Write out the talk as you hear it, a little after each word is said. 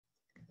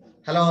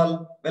Hello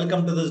all,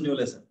 welcome to this new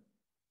lesson.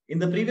 In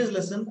the previous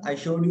lesson, I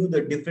showed you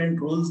the different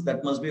rules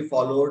that must be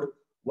followed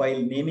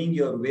while naming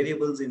your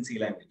variables in C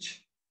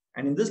language.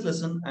 And in this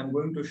lesson, I'm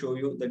going to show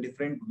you the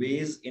different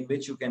ways in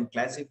which you can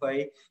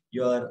classify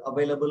your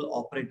available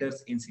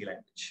operators in C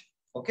language.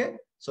 Okay,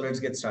 so let's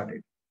get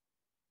started.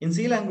 In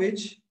C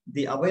language,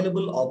 the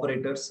available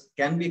operators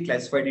can be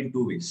classified in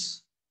two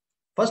ways.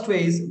 First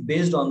way is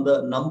based on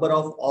the number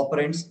of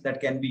operands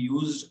that can be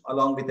used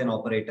along with an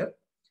operator.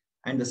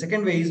 And the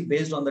second way is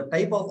based on the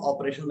type of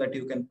operation that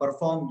you can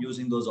perform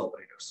using those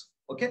operators.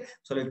 Okay,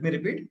 so let me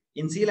repeat.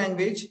 In C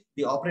language,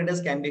 the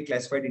operators can be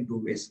classified in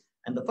two ways.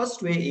 And the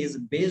first way is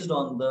based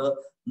on the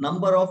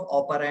number of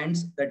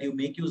operands that you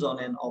make use on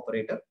an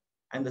operator.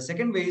 And the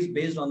second way is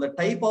based on the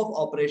type of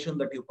operation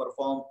that you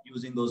perform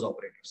using those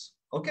operators.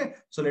 Okay,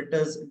 so let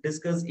us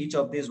discuss each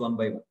of these one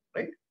by one,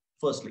 right?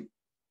 Firstly,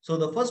 so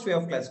the first way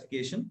of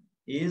classification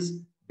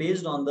is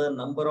based on the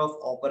number of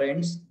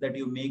operands that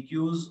you make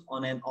use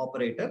on an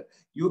operator.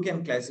 You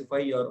can classify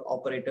your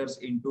operators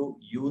into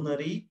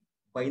unary,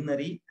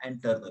 binary,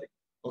 and ternary.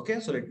 Okay,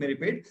 so let me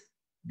repeat.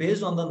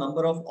 Based on the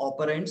number of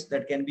operands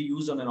that can be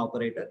used on an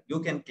operator,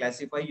 you can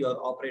classify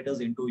your operators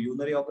into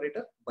unary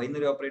operator,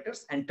 binary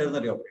operators, and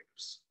ternary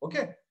operators.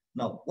 Okay,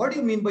 now what do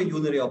you mean by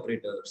unary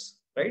operators,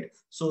 right?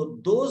 So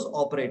those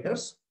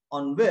operators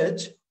on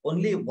which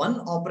only one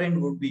operand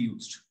would be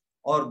used,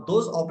 or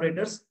those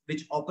operators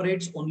which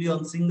operates only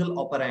on single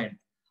operand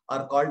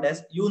are called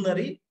as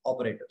unary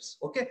operators.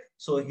 Okay,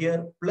 so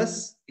here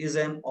plus is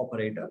an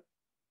operator,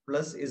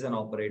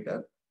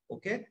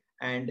 okay,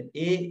 and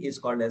a is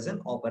called as an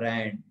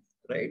operand,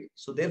 right?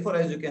 So therefore,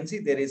 as you can see,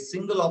 there is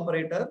single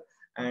operator,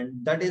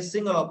 and that is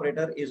single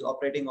operator is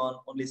operating on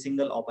only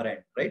single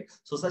operand, right?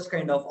 So such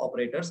kind of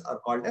operators are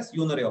called as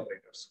unary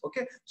operators.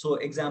 Okay, so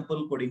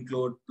example could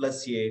include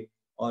plus a,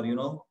 or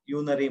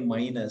unary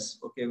minus,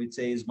 okay, which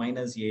says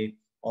minus a,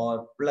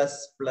 or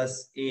plus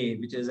a,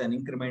 which is an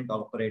increment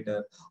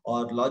operator,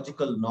 or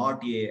logical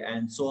not a,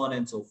 and so on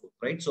and so forth,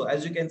 right? So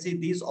as you can see,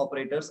 these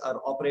operators are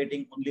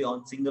operating only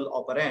on single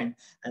operand,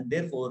 and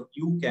therefore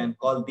you can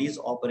call these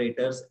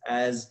operators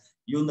as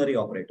unary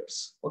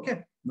operators.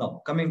 Okay,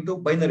 now coming to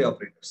binary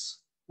operators.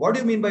 What do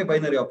you mean by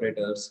binary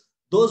operators?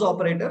 Those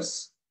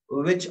operators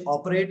which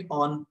operate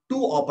on two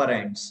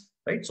operands,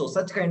 right? So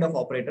such kind of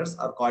operators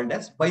are called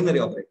as binary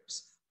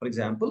operators. For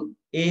example,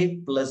 a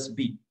plus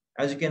b.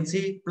 As you can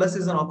see, plus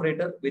is an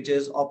operator which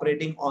is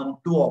operating on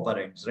two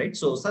operands, right?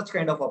 So such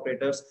kind of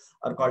operators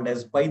are called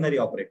as binary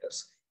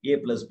operators. A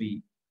plus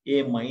b,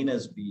 a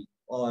minus b,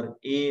 or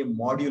a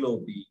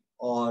modulo b,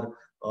 or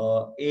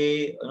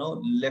a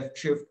left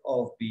shift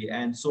of b,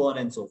 and so on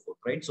and so forth,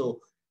 right?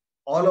 So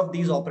all of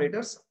these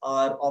operators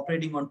are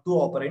operating on two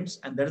operands,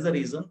 and that is the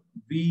reason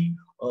we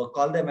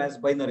call them as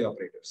binary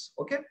operators.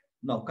 Okay,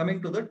 now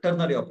coming to the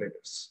ternary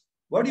operators.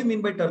 What do you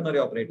mean by ternary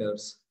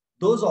operators?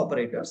 Those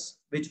operators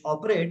which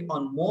operate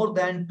on more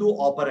than two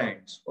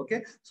operands.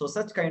 Okay, so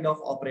such kind of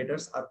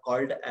operators are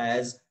called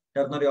as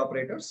ternary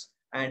operators.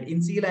 And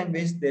in C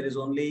language, there is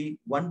only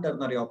one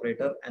ternary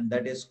operator, and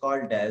that is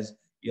called as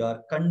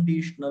your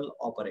conditional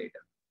operator.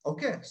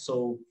 Okay,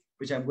 so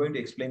which I'm going to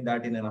explain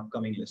that in an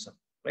upcoming lesson,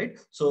 right?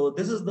 So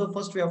this is the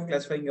first way of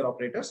classifying your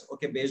operators,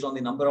 okay, based on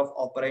the number of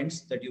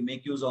operands that you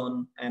make use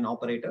on an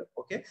operator.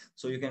 Okay,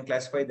 so you can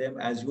classify them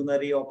as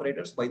unary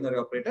operators, binary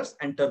operators,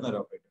 and ternary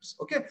operators.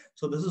 Okay,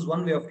 so this is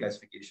one way of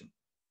classification.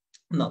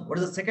 Now, what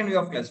is the second way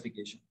of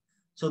classification?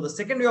 So the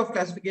second way of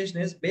classification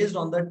is based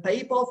on the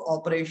type of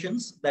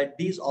operations that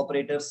these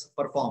operators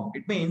perform.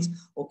 It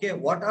means, okay,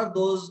 what are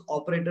those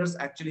operators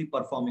actually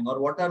performing, or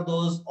what are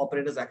those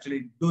operators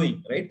actually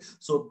doing, right?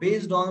 So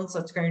based on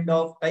such kind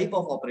of type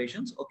of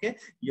operations, okay,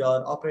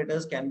 your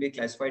operators can be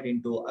classified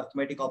into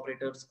arithmetic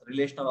operators,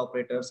 relational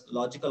operators,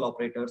 logical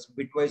operators,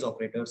 bitwise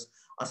operators,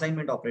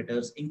 assignment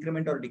operators,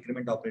 increment or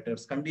decrement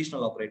operators,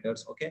 conditional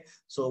operators, okay,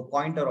 so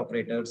pointer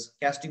operators,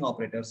 casting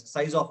operators,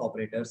 sizeof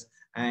operators,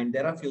 and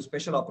there are a few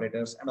special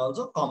operators and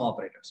also comma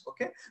operators.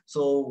 Okay,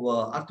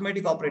 so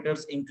arithmetic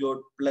operators include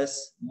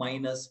plus,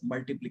 minus,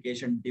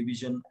 multiplication,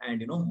 division,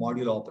 and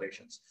modulo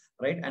operations,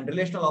 right? And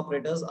relational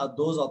operators are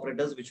those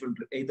operators which will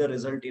either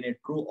result in a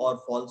true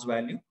or false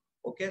value.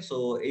 Okay,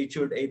 so it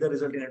should either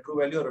result in a true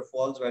value or a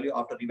false value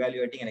after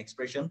evaluating an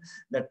expression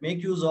that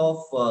make use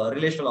of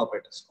relational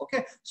operators.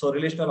 Okay, so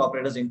relational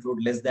operators include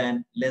less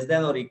than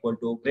or equal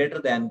to, greater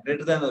than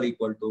or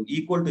equal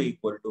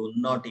to,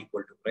 not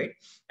equal to, right?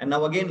 And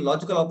now again,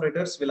 logical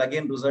operators will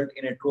again result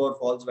in a true or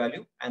false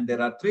value. And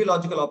there are three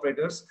logical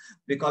operators.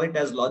 We call it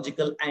as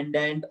logical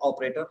and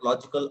operator,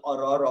 logical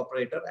or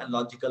operator, and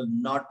logical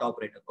not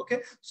operator.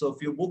 Okay, so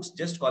few books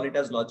just call it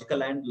as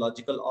logical and,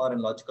 logical or,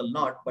 and logical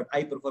not, but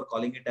I prefer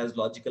calling it as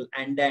logical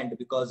and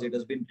because it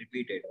has been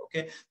repeated.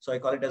 Okay, so I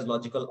call it as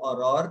logical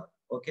or,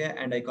 okay,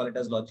 and I call it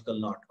as logical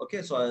not.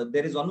 Okay, so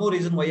there is one more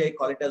reason why I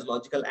call it as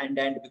logical and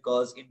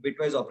because in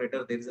bitwise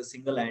operator there is a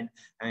single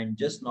and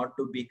just not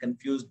to be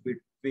confused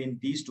between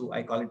these two,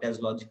 I call it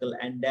as logical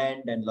and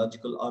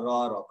logical or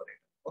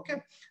operator.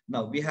 Okay,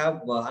 now we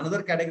have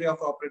another category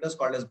of operators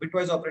called as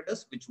bitwise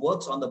operators, which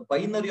works on the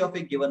binary of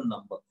a given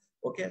number.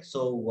 Okay,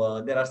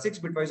 so there are 6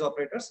 bitwise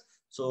operators.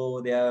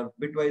 So they are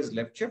bitwise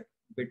left shift,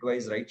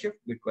 bitwise right shift,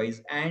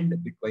 bitwise and,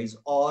 bitwise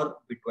or,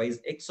 bitwise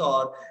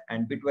XOR,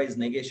 and bitwise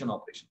negation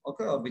operation.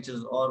 Okay, or which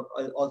is or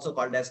also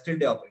called as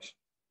tilde operation,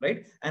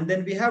 right? And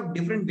then we have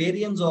different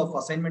variants of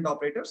assignment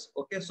operators.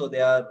 Okay, so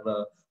they are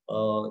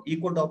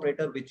equal to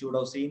operator, which you would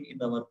have seen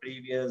in our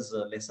previous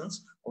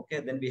lessons. Okay,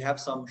 then we have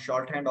some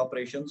shorthand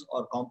operations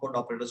or compound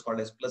operators called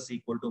as plus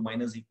equal to,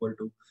 minus equal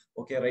to,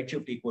 okay, right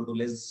shift equal to,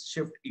 less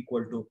shift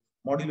equal to,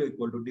 modulo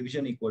equal to,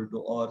 division equal to,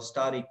 or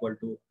star equal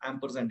to,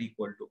 ampersand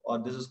equal to, or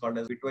this is called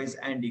as bitwise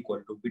and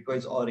equal to,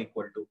 bitwise or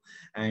equal to,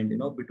 and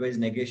bitwise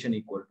negation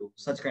equal to.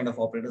 Such kind of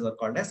operators are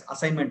called as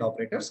assignment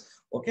operators.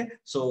 Okay,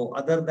 so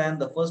other than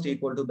the first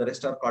equal to, the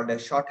rest are called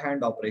as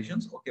shorthand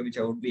operations. Okay, which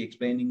I would be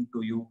explaining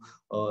to you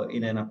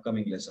in an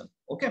upcoming lesson.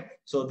 Okay,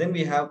 so then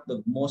we have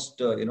the most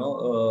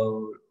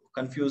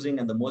confusing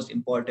and the most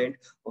important,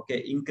 okay,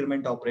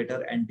 increment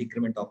operator and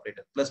decrement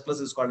operator. Plus plus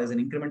is called as an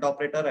increment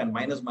operator, and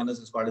minus minus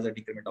is called as a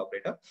decrement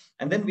operator.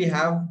 And then we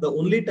have the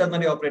only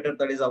ternary operator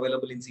that is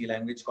available in C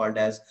language called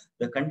as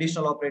the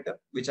conditional operator,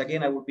 which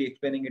again I would be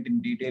explaining it in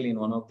detail in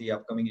one of the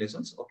upcoming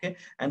lessons. Okay,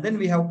 and then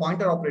we have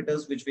pointer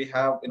operators, which we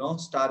have,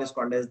 star is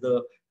called as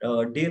the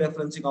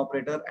dereferencing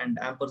operator, and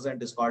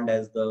ampersand is called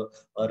as the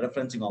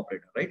referencing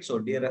operator, right? So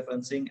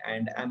dereferencing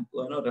and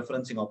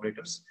referencing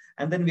operators.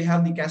 And then we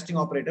have the casting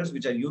operators,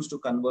 which are used to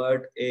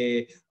convert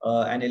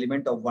an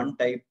element of one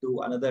type to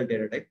another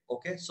data type.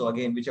 Okay, so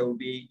again, which I would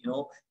be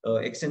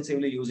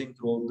extensively using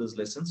throughout these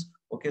lessons.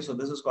 Okay, so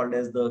this is called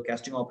as the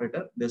casting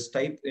operator. This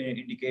type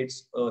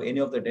indicates any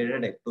of the data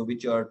type to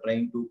which you are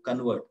trying to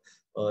convert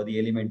the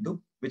element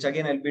to, which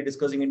again I'll be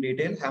discussing in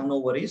detail. Have no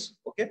worries.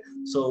 Okay,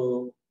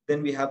 so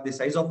then we have the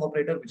sizeof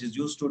operator, which is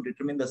used to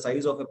determine the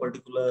size of a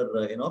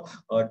particular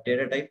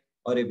data type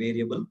or a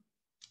variable.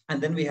 And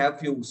then we have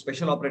few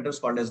special operators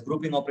called as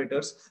grouping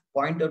operators,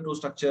 pointer to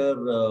structure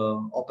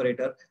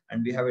operator,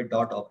 and we have a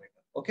dot operator.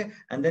 Okay,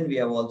 and then we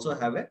also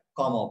have a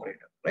comma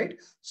operator, right?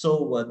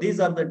 So these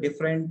are the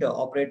different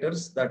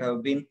operators that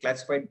have been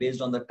classified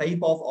based on the type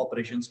of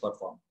operations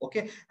performed.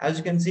 Okay, as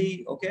you can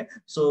see, okay,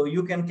 so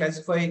you can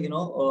classify,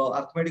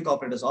 arithmetic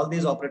operators. All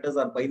these operators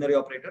are binary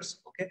operators.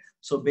 Okay,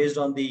 so based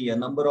on the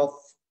number of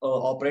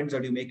operands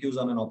that you make use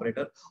on an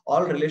operator.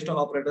 All relational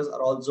operators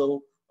are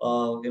also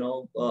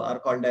are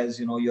called as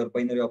your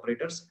binary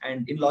operators.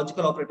 And in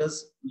logical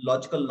operators,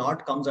 logical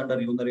not comes under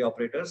unary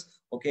operators.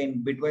 Okay,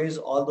 in bitwise,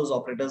 all those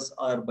operators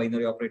are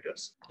binary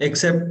operators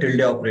except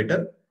tilde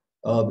operator,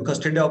 because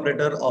tilde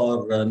operator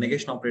or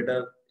negation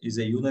operator is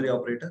a unary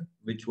operator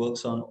which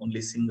works on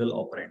only single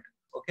operand.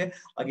 Okay,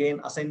 again,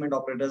 assignment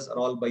operators are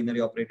all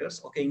binary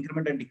operators. Okay,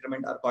 increment and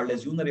decrement are called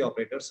as unary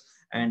operators,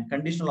 and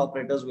conditional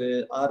operators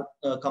are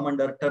come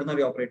under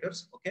ternary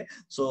operators. Okay,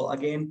 so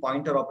again,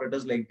 pointer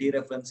operators like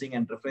dereferencing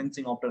and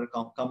referencing operator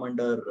come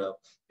under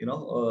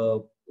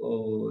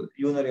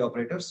unary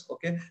operators.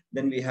 Okay,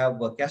 then we have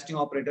casting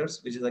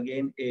operators, which is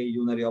again a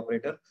unary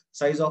operator.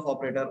 Sizeof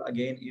operator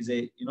again is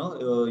a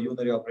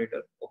unary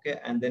operator. Okay,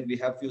 and then we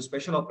have few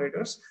special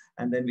operators,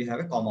 and then we have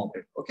a comma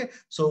operator. Okay,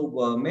 so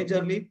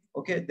majorly,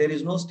 okay, there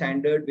is no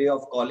standard way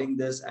of calling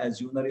this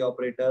as unary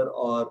operator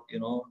or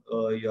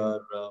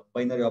your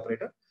binary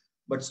operator.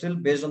 But still,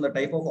 based on the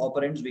type of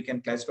operands, we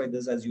can classify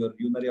this as your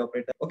unary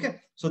operator.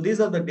 Okay, so these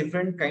are the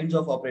different kinds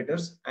of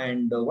operators.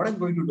 And what I'm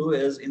going to do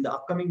is, in the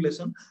upcoming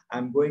lesson,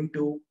 I'm going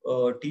to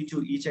teach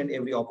you each and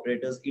every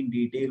operators in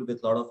detail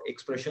with a lot of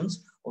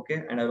expressions.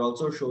 Okay, and I'll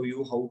also show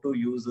you how to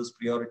use this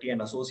priority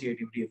and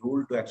associativity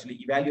rule to actually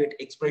evaluate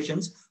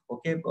expressions.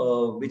 Okay,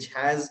 which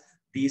has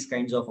these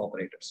kinds of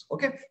operators.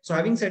 Okay, so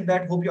having said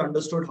that, hope you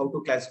understood how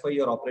to classify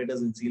your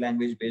operators in C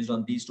language based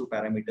on these two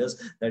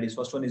parameters. That is,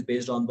 first one is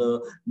based on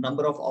the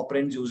number of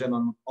operands used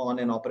on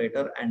an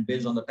operator, and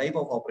based on the type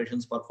of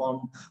operations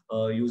performed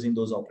using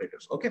those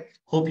operators. Okay,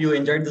 hope you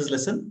enjoyed this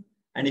lesson.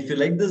 And if you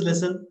like this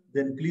lesson,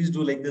 then please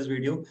do like this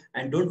video,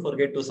 and don't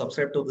forget to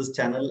subscribe to this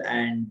channel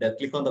and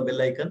click on the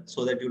bell icon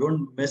so that you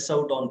don't miss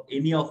out on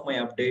any of my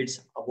updates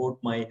about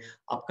my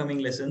upcoming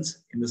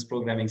lessons in this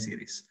programming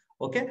series.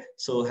 Okay,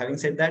 so having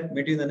said that,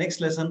 meet you in the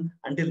next lesson.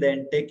 Until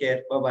then, take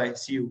care. Bye bye.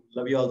 See you.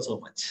 Love you all so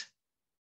much.